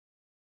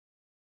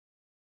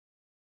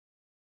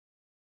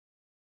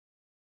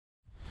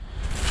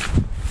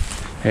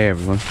Hey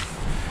everyone,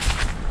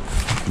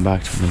 welcome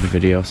back to another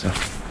video. So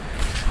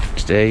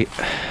today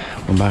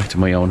I'm back to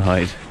my own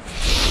hide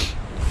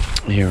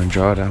here in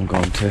Drogheda. I'm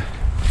going to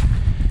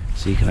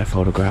see can I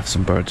photograph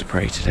some birds of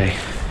prey today.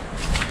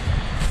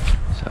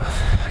 So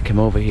I came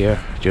over here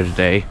the other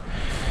day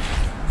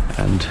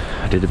and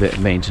I did a bit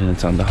of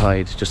maintenance on the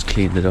hide, just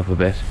cleaned it up a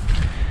bit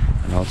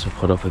and also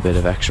put up a bit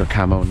of extra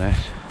camo net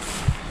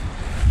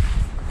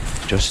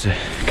just to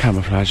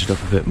camouflage it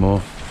up a bit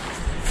more.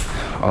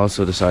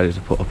 Also decided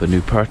to put up a new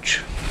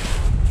perch,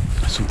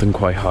 something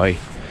quite high,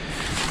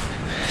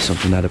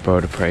 something that a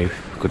bird of prey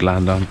could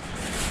land on.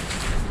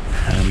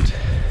 And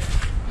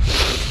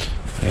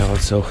I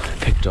also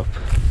picked up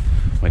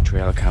my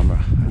trail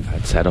camera I've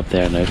had set up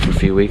there now for a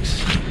few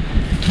weeks,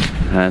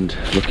 and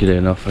luckily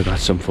enough I got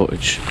some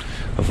footage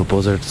of a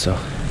buzzard, so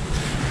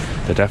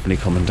they're definitely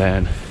coming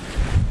down.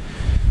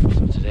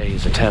 So today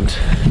is attempt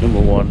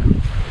number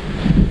one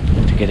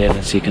to get in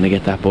and see can I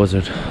get that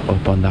buzzard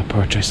up on that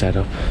perch I set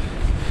up.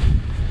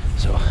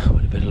 So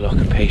with a bit of luck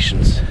and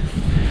patience,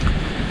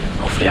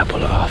 hopefully I'll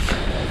pull it off.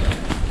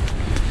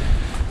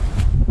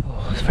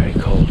 Oh, it's very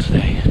cold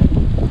today.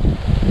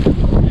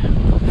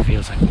 It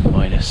feels like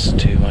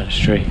 -2,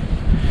 -3.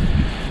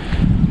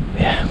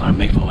 Yeah, I'm gonna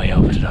make my way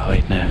over to the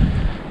hide now.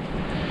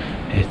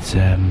 It's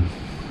been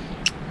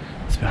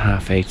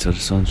 8:30, so the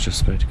sun's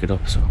just about to get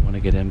up, so I want to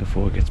get in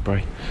before it gets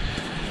bright.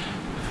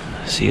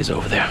 See you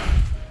over there.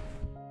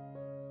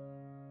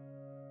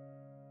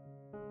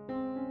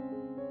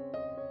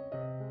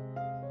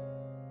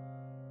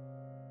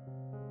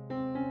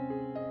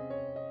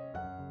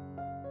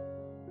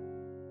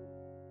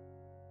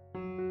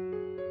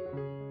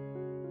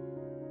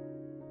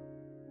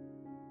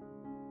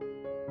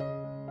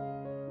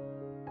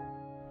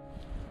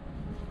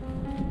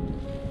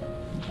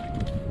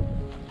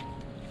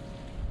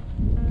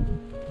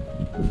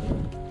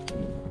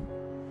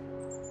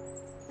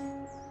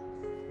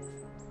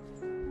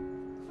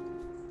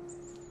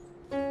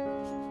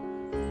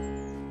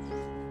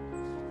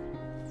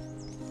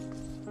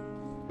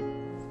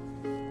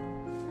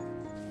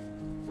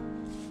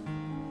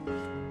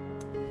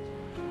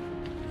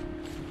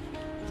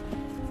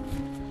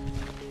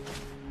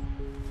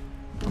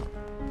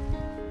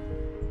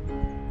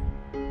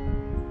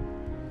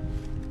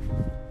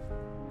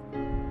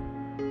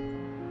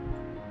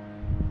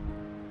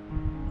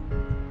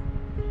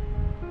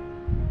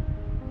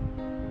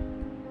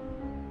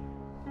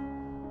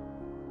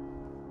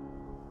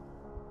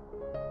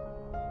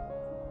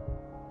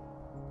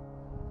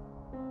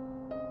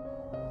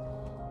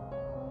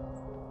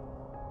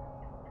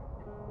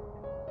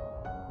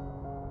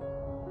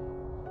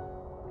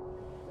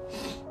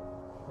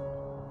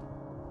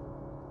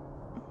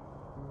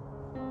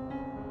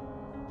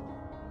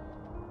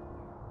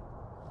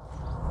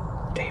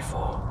 Day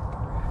 4,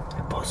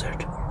 a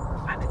buzzard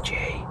and a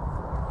jay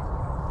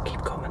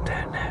keep coming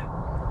down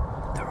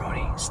now. They're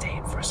only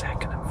staying for a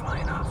second and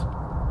flying off.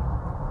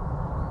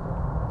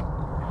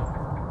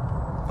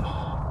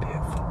 Oh,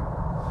 beautiful.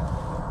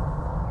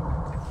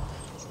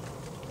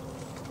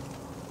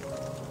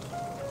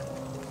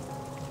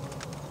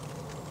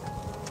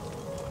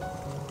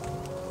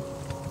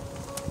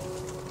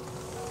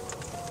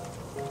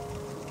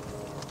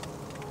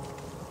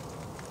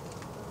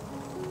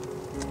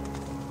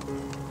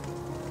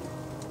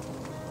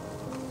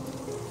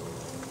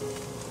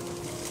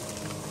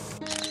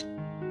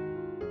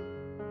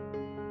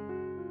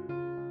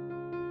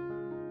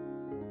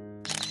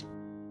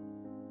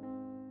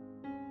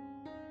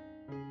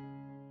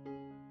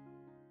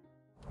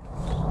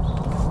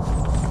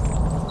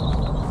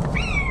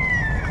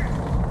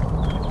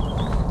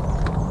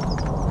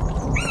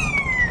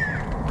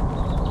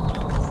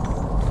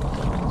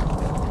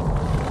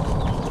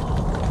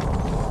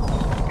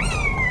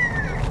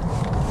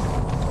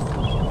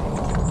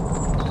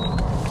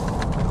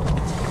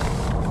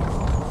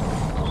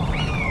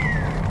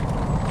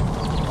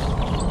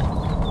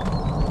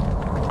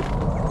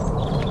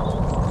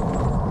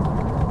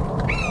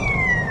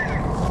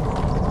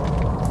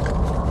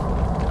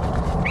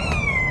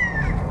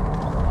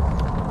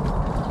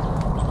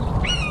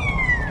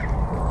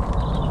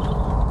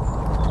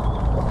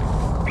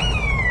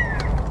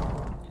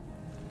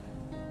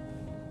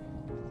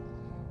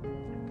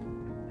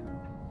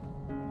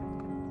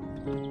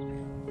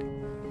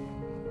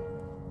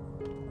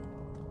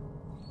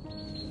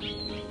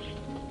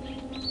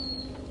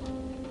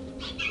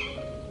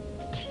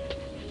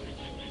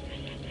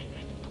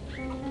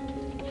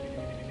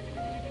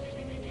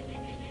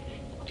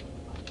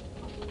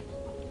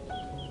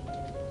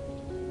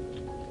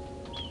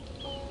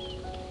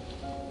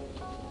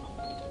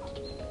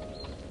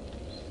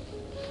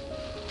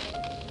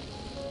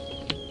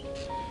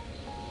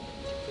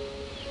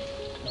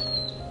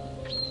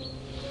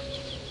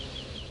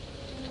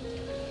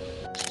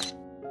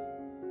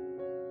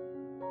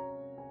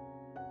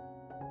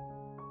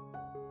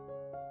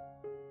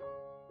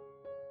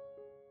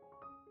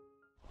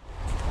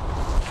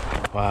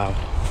 Wow.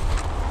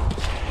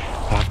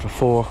 After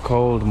 4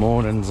 cold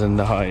mornings in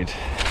the hide,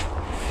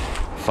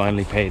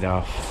 finally paid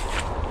off.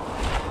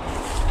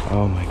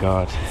 Oh my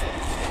god,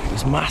 it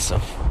was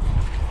massive.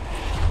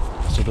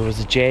 So there was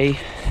a jay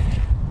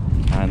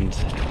and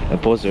a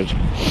buzzard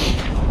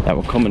that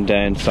were coming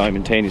down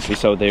simultaneously,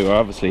 so they were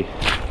obviously,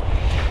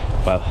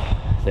 well,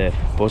 the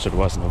buzzard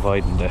wasn't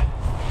avoiding the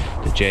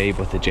jay,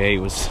 but the jay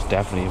was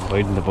definitely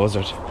avoiding the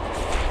buzzard.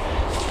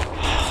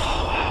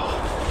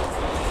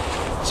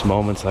 Wow. It's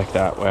moments like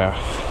that where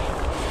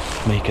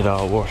make it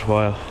all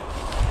worthwhile,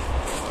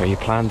 where you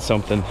plan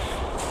something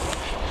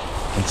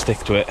and stick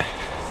to it,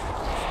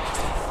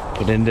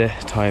 put in the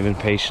time and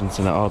patience,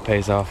 and it all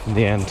pays off in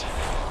the end.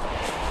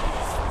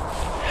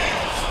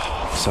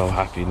 I'm so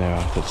happy now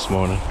after this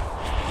morning.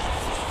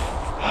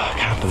 I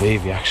can't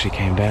believe he actually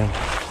came down.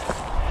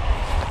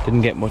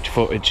 Didn't get much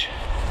footage,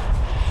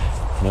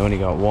 and I only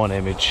got one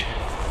image.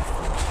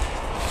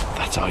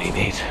 That's all you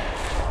need.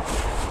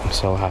 I'm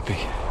so happy.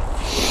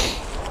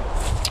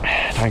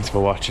 Thanks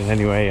for watching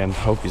anyway, and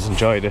hope you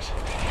enjoyed it.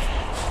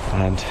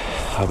 And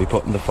I'll be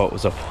putting the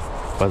photos up,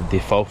 well, the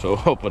photo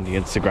up on the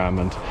Instagram,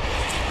 and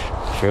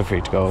feel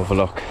free to go have a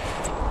look.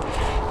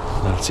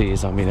 And I'll see you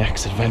on my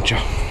next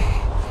adventure.